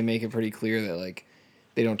 I mean, they make it pretty clear that like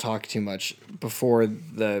they don't talk too much before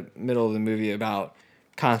the middle of the movie about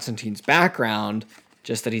Constantine's background,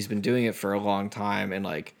 just that he's been doing it for a long time, and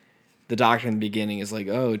like the doctor in the beginning is like,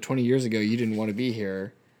 "Oh, 20 years ago you didn't want to be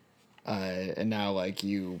here." And now like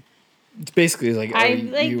you it's basically like I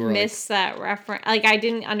oh, like you were missed that reference. Like I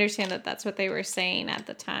didn't understand that that's what they were saying at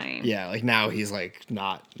the time. yeah, like now he's like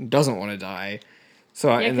doesn't want to die. So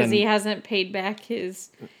Yeah, and because then he hasn't paid back his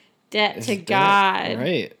debt his to debt, God.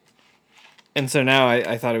 right? And so now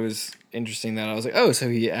I thought it was interesting that I was like, oh, so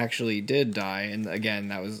he actually did die. And again,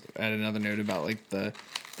 that was at another note about like the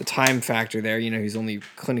time factor there. You know, he's only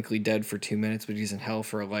clinically dead for 2 minutes, but he's in hell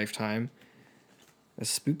for a lifetime.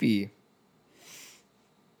 That's spoopy.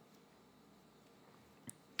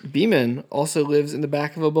 Beeman also lives in the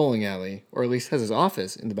back of a bowling alley, or at least has his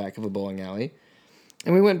office in the back of a bowling alley.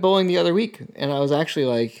 And we went bowling the other week, and I was actually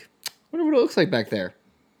like, I wonder what it looks like back there.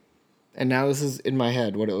 And now this is in my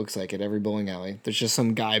head what it looks like at every bowling alley. There's just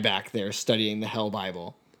some guy back there studying the Hell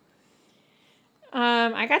Bible.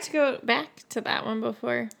 I got to go back to that one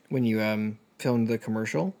before. When you filmed the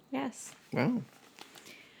commercial? Yes. Wow.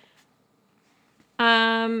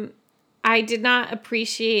 I did not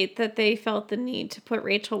appreciate that they felt the need to put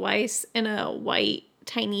Rachel Weisz in a white,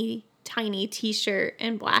 tiny t-shirt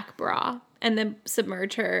and black bra and then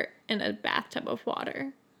submerge her in a bathtub of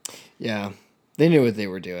water. Yeah. They knew what they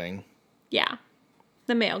were doing. Yeah.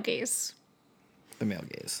 The male gaze. The male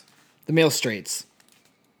gaze. The male straights.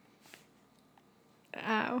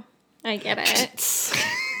 Oh, I get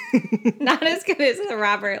it. Not as good as the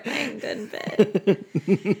Robert Langdon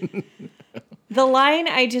bit. The line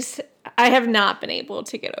I have not been able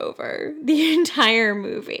to get over the entire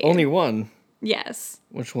movie. Only one. Yes.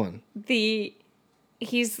 Which one?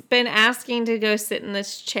 He's been asking to go sit in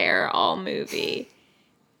this chair all movie.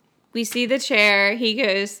 We see the chair. He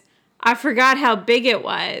goes, I forgot how big it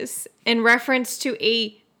was in reference to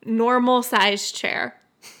a normal sized chair,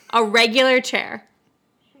 a regular chair.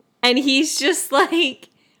 And he's just like,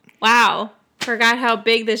 wow, forgot how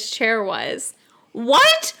big this chair was.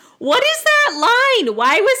 What? What is that line?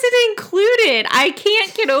 Why was it included? I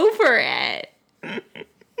can't get over it.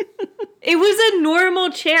 It was a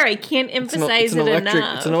normal chair. I can't emphasize it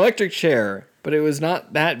enough. It's an electric chair, but it was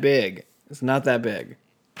not that big. It's not that big.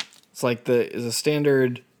 It's like is a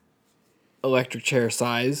standard electric chair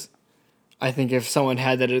size. I think if someone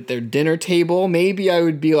had that at their dinner table, maybe I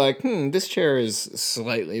would be like, this chair is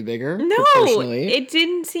slightly bigger. No, proportionally. it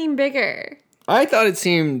didn't seem bigger. I thought it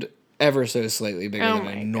seemed ever so slightly bigger than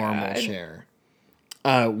a normal God. chair.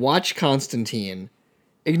 Watch Constantine.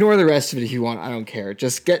 Ignore the rest of it if you want. I don't care.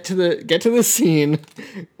 Just get to the scene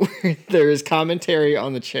where there is commentary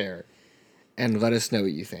on the chair, and let us know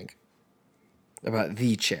what you think about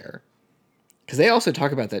the chair. Because they also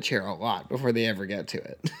talk about that chair a lot before they ever get to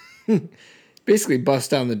it. Basically,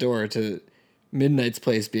 bust down the door to Midnight's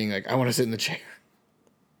place, being like, "I want to sit in the chair."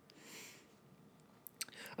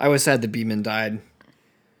 I was sad that Beeman died.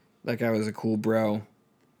 That guy was a cool bro.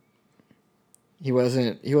 He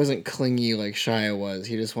wasn't clingy like Shia was.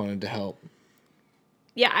 He just wanted to help.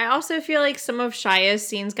 Yeah, I also feel like some of Shia's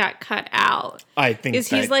scenes got cut out. I think because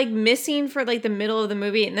he's like missing for like the middle of the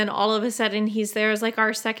movie, and then all of a sudden he's there as like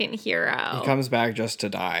our second hero. He comes back just to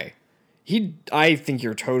die. I think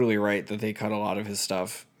you're totally right that they cut a lot of his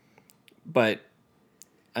stuff. But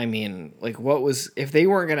I mean, like, if they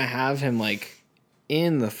weren't gonna have him like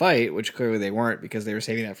in the fight, which clearly they weren't because they were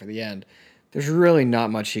saving that for the end, there's really not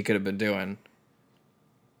much he could have been doing.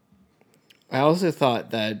 I also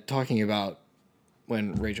thought that talking about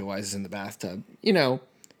when Rachel Weisz is in the bathtub,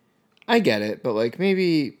 I get it, but like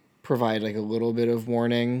maybe provide like a little bit of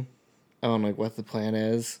warning on like what the plan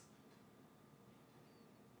is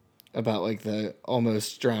about like the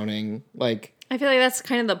almost drowning. Like, I feel like that's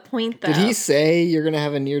kind of the point, though. did he say you're gonna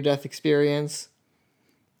have a near-death experience,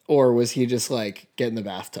 or was he just like get in the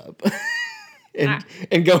bathtub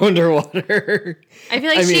and go underwater? I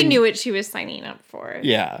feel like she knew what she was signing up for.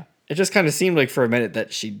 Yeah. It just kind of seemed like for a minute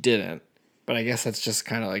that she didn't. But I guess that's just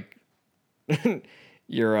kind of like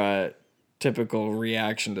your typical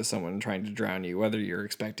reaction to someone trying to drown you, whether you're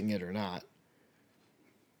expecting it or not.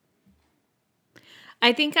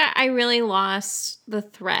 I think I really lost the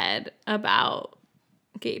thread about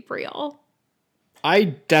Gabriel. I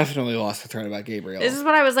definitely lost the thread about Gabriel. This is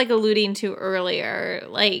what I was like alluding to earlier.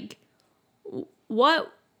 Like, what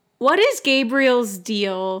is Gabriel's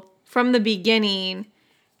deal from the beginning?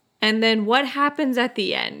 And then what happens at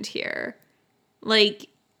the end here? Like,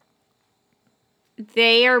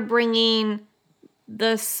 they are bringing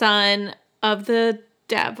the son of the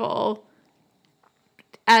devil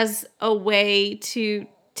as a way to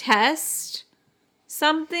test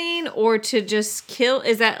something or to just kill.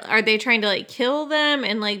 Are they trying to like kill them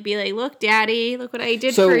and like be like, look, daddy, look what I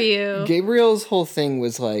did for you? Gabriel's whole thing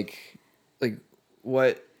was like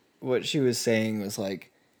what she was saying was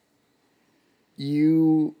like,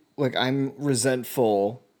 I'm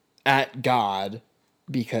resentful at God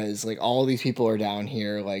because like all these people are down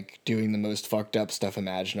here like doing the most fucked up stuff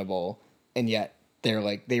imaginable, and yet they're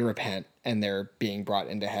like, they repent and they're being brought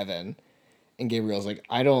into heaven. And Gabriel's like,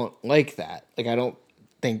 I don't like that. Like, I don't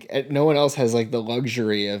think no one else has like the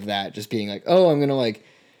luxury of that, just being like, oh, I'm gonna like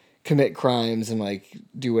commit crimes and like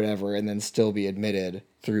do whatever and then still be admitted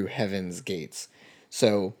through heaven's gates.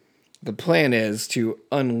 So the plan is to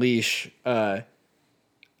unleash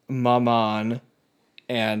Mammon,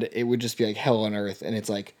 and it would just be like hell on earth, and it's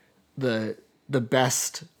like the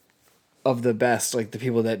best of the best, like the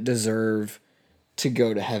people that deserve to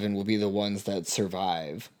go to heaven will be the ones that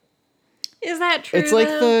survive. Is that true? It's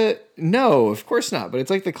like no, of course not, but it's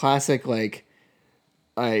like the classic like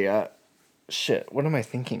shit, what am I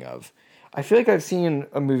thinking of? I feel like I've seen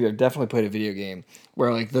a movie, I've definitely played a video game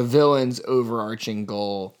where like the villain's overarching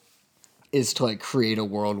goal is to like create a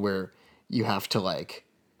world where you have to like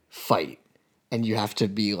fight and you have to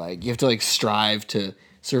be like, you have to like strive to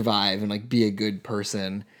survive and like be a good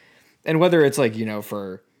person. And whether it's like,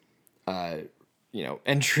 for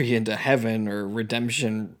entry into heaven or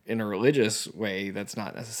redemption in a religious way, that's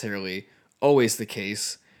not necessarily always the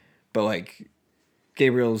case. But like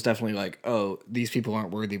Gabriel is definitely like, oh, these people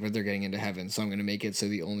aren't worthy, but they're getting into heaven, so I'm going to make it so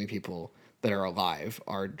the only people that are alive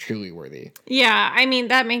are truly worthy. Yeah, I mean,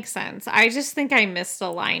 that makes sense. I just think I missed a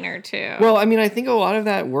line or two. Well, I mean, I think a lot of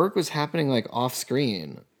that work was happening like off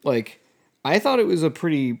screen. Like, I thought it was a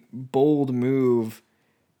pretty bold move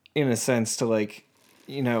in a sense to like,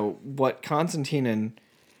 what Constantine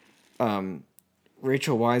and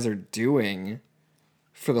Rachel Weisz are doing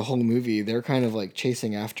for the whole movie, they're kind of like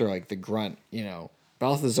chasing after like the grunt, you know.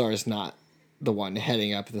 Balthazar is not the one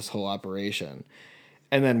heading up this whole operation.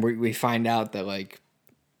 And then we find out that like,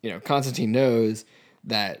 you know, Constantine knows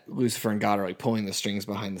that Lucifer and God are like pulling the strings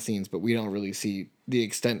behind the scenes, but we don't really see the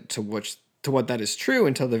extent to what that is true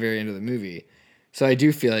until the very end of the movie. So I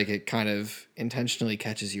do feel like it kind of intentionally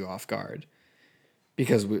catches you off guard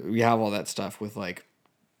because we have all that stuff with like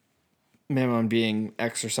Mammon being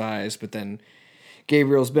exorcised, but then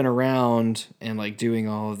Gabriel's been around and like doing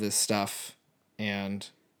all of this stuff, and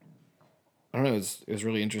I don't know, it was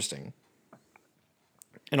really interesting.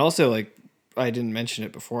 And also, like, I didn't mention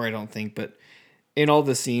it before, I don't think, but in all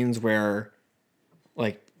the scenes where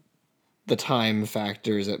like the time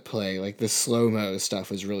factors at play, like the slow-mo stuff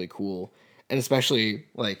was really cool, and especially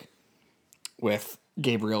like with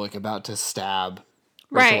Gabriel like about to stab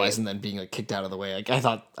Rachel Right. Weisz and then being like kicked out of the way. Like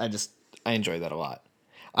I enjoyed that a lot.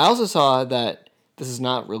 I also saw that this is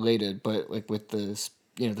not related, but like with the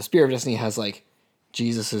Spear of Destiny has like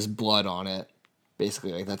Jesus's blood on it,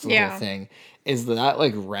 basically. Like that's the whole thing. Is that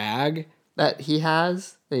like rag that he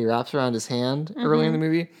has that he wraps around his hand early in the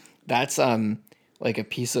movie? That's like a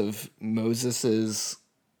piece of Moses's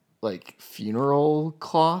like funeral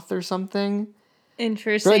cloth or something.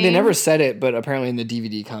 Interesting. Right, they never said it, but apparently in the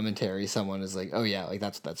DVD commentary, someone is like, "Oh yeah, like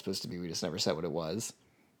that's what that's supposed to be. We just never said what it was."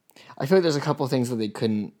 I feel like there's a couple of things that they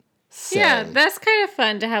couldn't say. Yeah, that's kind of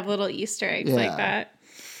fun to have little Easter eggs like Yeah. that.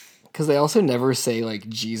 Because they also never say like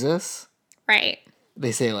Jesus. Right.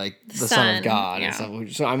 They say like the Son of God and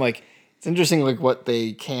stuff. So I'm like, it's interesting like what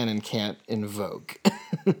they can and can't invoke,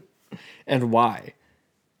 and why.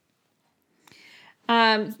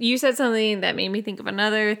 You said something that made me think of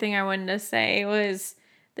another thing I wanted to say was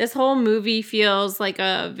this whole movie feels like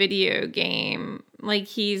a video game. Like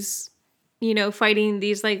he's, you know, fighting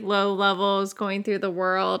these like low levels going through the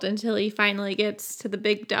world until he finally gets to the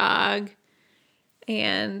big dog.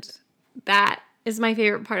 And that is my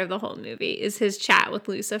favorite part of the whole movie is his chat with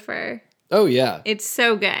Lucifer. Oh yeah. It's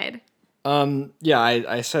so good. Yeah,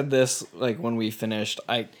 I said this like when we finished.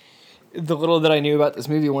 The little that I knew about this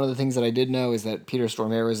movie, one of the things that I did know is that Peter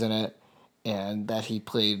Stormare was in it and that he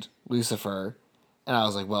played Lucifer. And I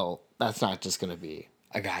was like, well, that's not just going to be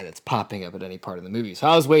a guy that's popping up at any part of the movie. So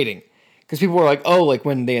I was waiting because people were like, oh, like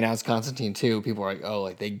when they announced Constantine 2, people were like, oh,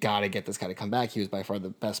 like they got to get this guy to come back. He was by far the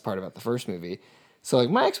best part about the first movie. So like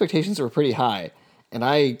my expectations were pretty high and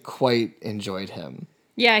I quite enjoyed him.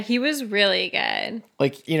 Yeah, he was really good.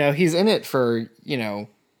 Like, you know, he's in it for, you know,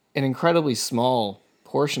 an incredibly small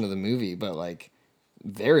portion of the movie, but like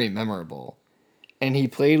very memorable. And he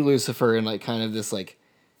played Lucifer in like kind of this like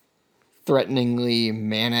threateningly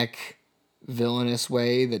manic villainous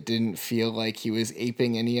way that didn't feel like he was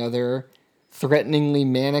aping any other threateningly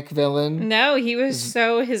manic villain. No, he was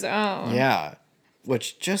so his own. Yeah.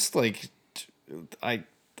 Which just like I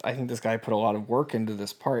think this guy put a lot of work into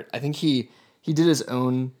this part. I think he did his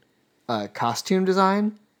own costume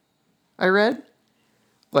design, I read.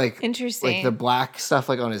 Like, Interesting. Like the black stuff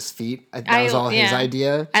like on his feet. That was all his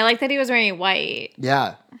idea. I like that he was wearing white.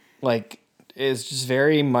 Yeah. Like, it's just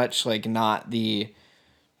very much like not the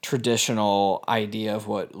traditional idea of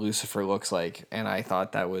what Lucifer looks like. And I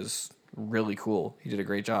thought that was really cool. He did a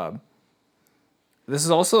great job. This is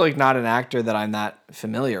also like not an actor that I'm that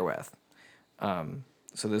familiar with.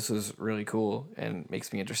 So this was really cool and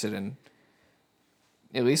makes me interested in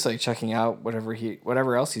at least like checking out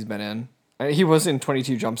whatever else he's been in. He was in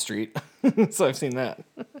 22 Jump Street, so I've seen that.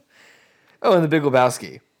 Oh, and The Big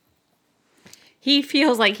Lebowski. He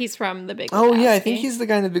feels like he's from The Big Lebowski. Oh, yeah, I think he's the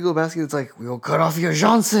guy in The Big Lebowski that's like, we will cut off your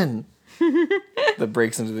Johnson, that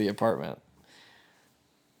breaks into the apartment.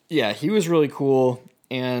 Yeah, he was really cool,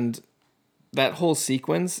 and that whole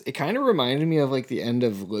sequence, it kind of reminded me of like the end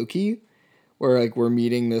of Loki, where like we're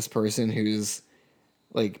meeting this person who's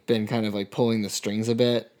like been kind of like pulling the strings a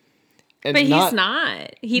bit. And but he's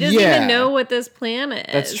not. He doesn't even know what this plan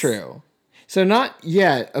is. That's true. So not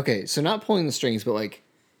yet. Okay, so not pulling the strings, but like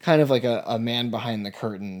kind of like a man behind the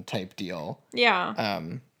curtain type deal. Yeah.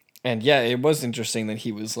 And yeah, it was interesting that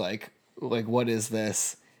he was like, what is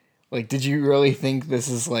this? Like, did you really think this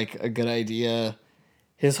is like a good idea?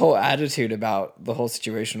 His whole attitude about the whole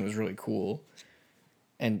situation was really cool.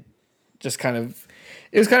 And just kind of,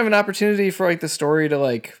 it was kind of an opportunity for like the story to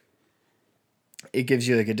like, it gives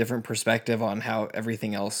you like a different perspective on how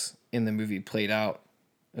everything else in the movie played out.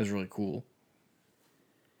 It was really cool.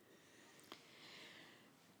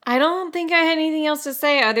 I don't think I had anything else to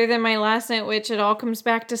say other than my last note, which it all comes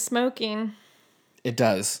back to smoking. It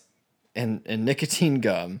does. And nicotine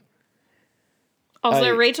gum.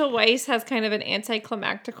 Also, Rachel Weisz has kind of an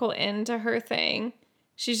anticlimactical end to her thing.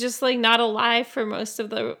 She's just like not alive for most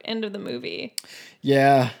of the end of the movie.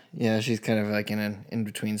 Yeah, she's kind of like in an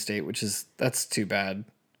in-between state, that's too bad.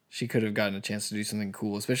 She could have gotten a chance to do something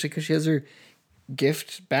cool, especially because she has her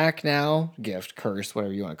gift back now. Gift, curse,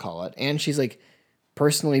 whatever you want to call it. And she's like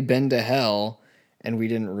personally been to hell, and we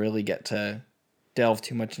didn't really get to delve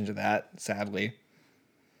too much into that, sadly.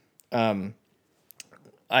 The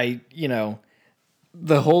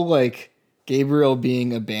whole like Gabriel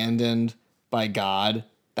being abandoned by God,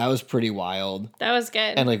 that was pretty wild. That was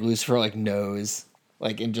good. And like Lucifer like knows,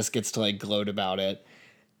 like, and just gets to like gloat about it.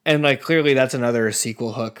 And like clearly that's another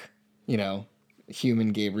sequel hook,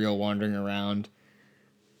 human Gabriel wandering around.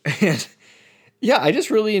 And yeah, I just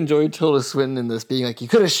really enjoyed Tilda Swinton in this, being like, "You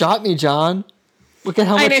could have shot me, John. Look at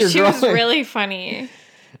how much you're she growing." was really funny.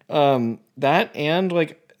 That and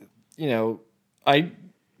like,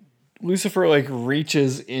 Lucifer like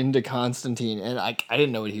reaches into Constantine, and I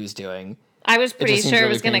didn't know what he was doing. I was pretty just seems sure it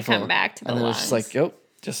really was going to painful. come back to the And then lungs. it's just like,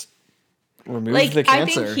 just remove like, the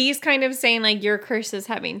cancer. I think he's kind of saying like your curse is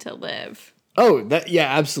having to live. Oh,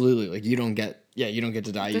 absolutely. Like you don't get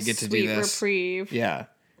to die. You get to do this. Reprieve. Yeah,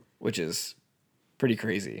 which is pretty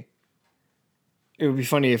crazy. It would be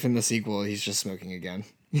funny if in the sequel he's just smoking again.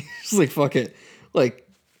 He's like, fuck it. Like,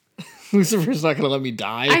 Lucifer's not gonna let me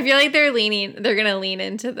die. I feel like they're gonna lean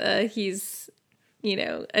into he's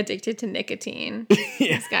addicted to nicotine.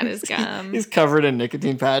 He's got his gum. He's covered in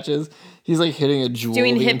nicotine patches. He's like hitting a jewel.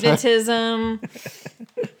 Doing the entire- hypnotism,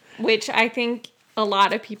 which I think a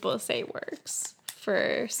lot of people say works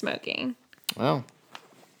for smoking. Wow.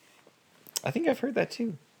 I think I've heard that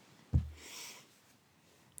too.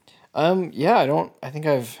 I think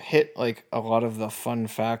I've hit like a lot of the fun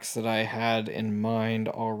facts that I had in mind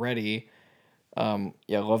already. Love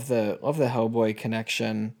the Hellboy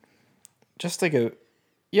connection. Just like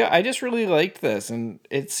I just really liked this, and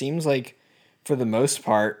it seems like for the most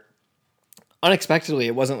part, unexpectedly,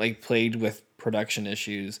 it wasn't like plagued with production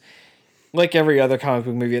issues. Like every other comic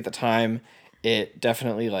book movie at the time, it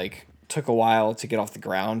definitely like took a while to get off the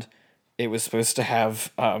ground. It was supposed to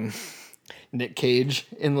have Nick Cage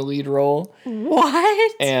in the lead role.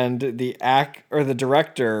 What? And the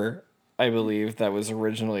director, I believe, that was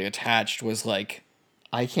originally attached was like,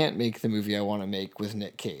 "I can't make the movie I want to make with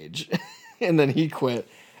Nick Cage." And then he quit,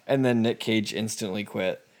 and then Nick Cage instantly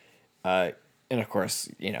quit. And of course,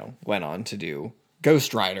 went on to do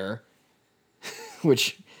Ghost Rider,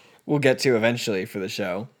 which we'll get to eventually for the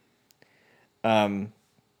show. But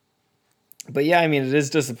yeah, I mean, it is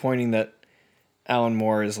disappointing that Alan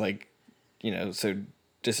Moore is like, so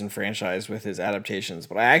disenfranchised with his adaptations.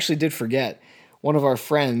 But I actually did forget, one of our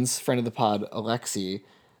friends, friend of the pod, Alexi,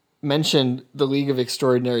 mentioned The League of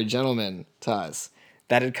Extraordinary Gentlemen to us.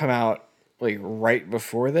 That had come out like right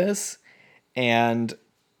before this. And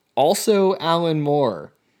also Alan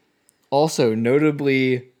Moore, also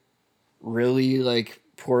notably really like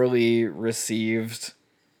poorly received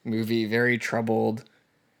movie, very troubled.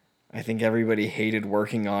 I think everybody hated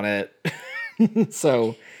working on it.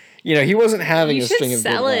 So, he wasn't having You a should string of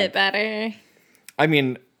sell good it luck. better. I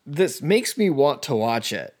mean, this makes me want to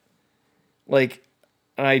watch it. Like,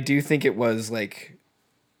 and I do think it was like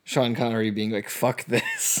Sean Connery being like, "Fuck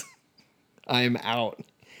this. I'm out."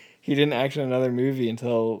 He didn't act in another movie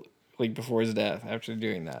until like before his death after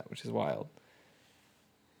doing that, which is wild.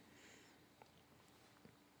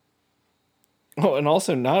 Oh, and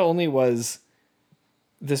also not only was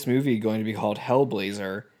this movie going to be called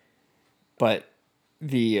Hellblazer, but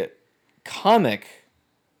the comic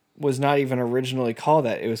was not even originally called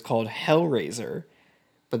that. It was called Hellraiser.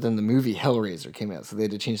 But then the movie Hellraiser came out, so they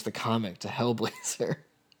had to change the comic to Hellblazer.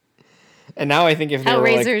 And now I think if they were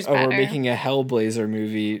like, Hellraiser's we're better. making a Hellblazer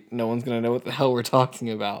movie, no one's going to know what the hell we're talking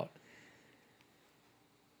about.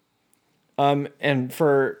 And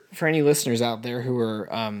for any listeners out there who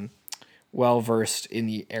are well-versed in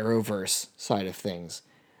the Arrowverse side of things,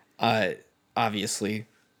 obviously,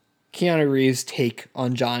 Keanu Reeves' take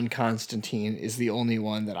on John Constantine is the only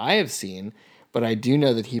one that I have seen, but I do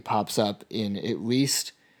know that he pops up in at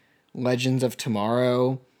least Legends of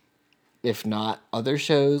Tomorrow, if not other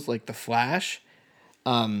shows like The Flash.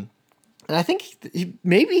 And I think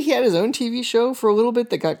maybe he had his own TV show for a little bit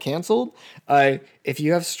that got canceled. If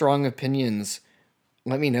you have strong opinions,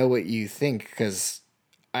 let me know what you think, because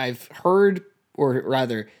I've heard, or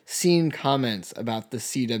rather seen, comments about the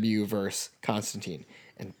CW-verse Constantine,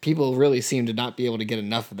 and people really seem to not be able to get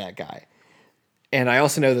enough of that guy. And I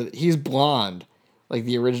also know that he's blonde. Like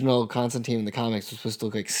the original Constantine in the comics was supposed to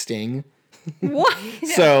look like Sting. What?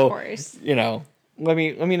 So, of course. Let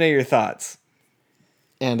me know your thoughts.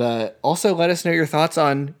 And also let us know your thoughts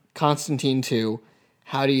on Constantine 2.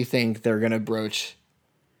 How do you think they're going to broach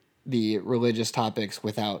the religious topics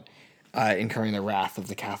without incurring the wrath of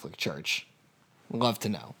the Catholic Church? Love to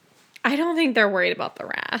know. I don't think they're worried about the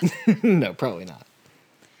wrath. No, probably not.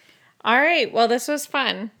 All right. Well, this was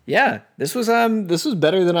fun. Yeah, this was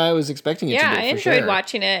better than I was expecting it to be. Yeah, I enjoyed sure.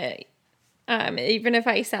 watching it. Even if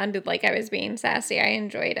I sounded like I was being sassy, I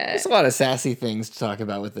enjoyed it. There's a lot of sassy things to talk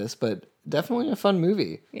about with this, but definitely a fun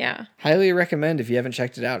movie. Yeah. Highly recommend if you haven't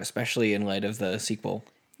checked it out, especially in light of the sequel.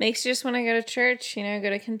 Makes you just want to go to church, go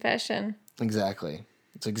to confession. Exactly.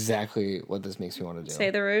 It's exactly what this makes me want to do. Say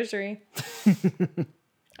the rosary.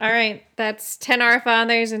 All right. That's 10 Our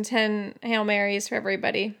Fathers and 10 Hail Marys for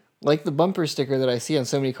everybody. Like the bumper sticker that I see on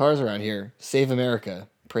so many cars around here. Save America.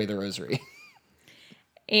 Pray the rosary.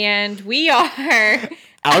 And we are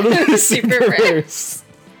Out of the Super Superverse.